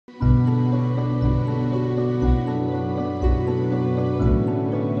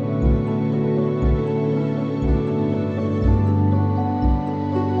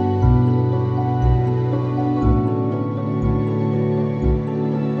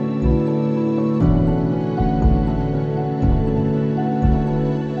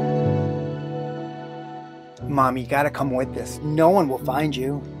Mom, you gotta come with this. No one will find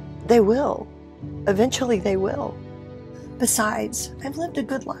you. They will. Eventually they will. Besides, I've lived a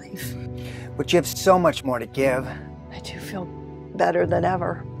good life. But you have so much more to give. I do feel better than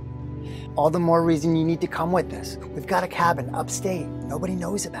ever. All the more reason you need to come with us. We've got a cabin upstate. Nobody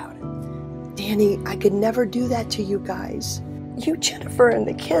knows about it. Danny, I could never do that to you guys. You, Jennifer, and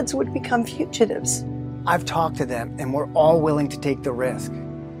the kids would become fugitives. I've talked to them, and we're all willing to take the risk.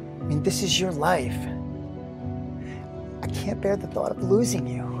 I mean, this is your life. I can't bear the thought of losing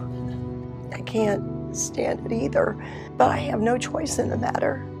you. I can't stand it either, but I have no choice in the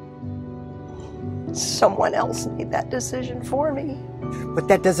matter. Someone else made that decision for me. But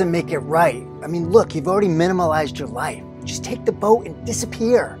that doesn't make it right. I mean, look, you've already minimalized your life. Just take the boat and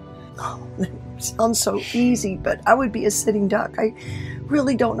disappear. Oh, that sounds so easy, but I would be a sitting duck. I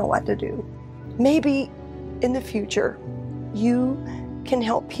really don't know what to do. Maybe in the future, you can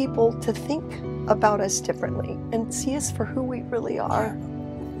help people to think about us differently and see us for who we really are.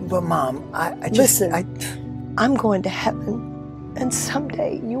 But Mom, Listen, I'm going to heaven, and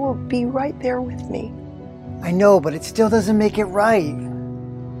someday you will be right there with me. I know, but it still doesn't make it right.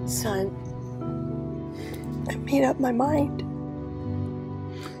 Son, I made up my mind.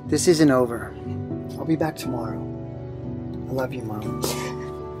 This isn't over. I'll be back tomorrow. I love you, Mom.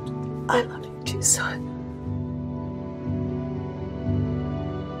 I love you too, son.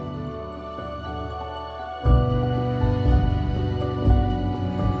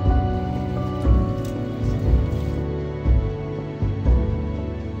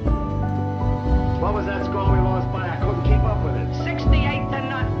 What was that score we lost by? I couldn't keep up with it.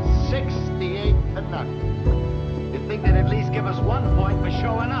 68-0. 68-0. You'd think they'd at least give us 1 point for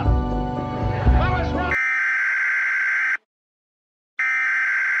showing up. What was wrong?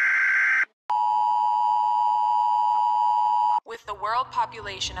 With the world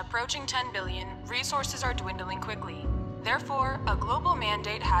population approaching 10 billion, resources are dwindling quickly. Therefore, a global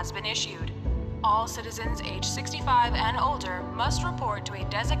mandate has been issued. All citizens aged 65 and older must report to a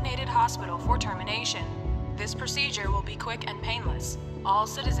designated hospital for termination. This procedure will be quick and painless. All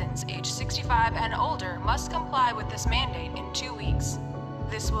citizens aged 65 and older must comply with this mandate in 2 weeks.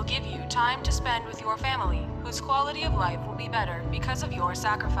 This will give you time to spend with your family, whose quality of life will be better because of your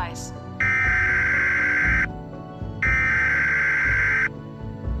sacrifice.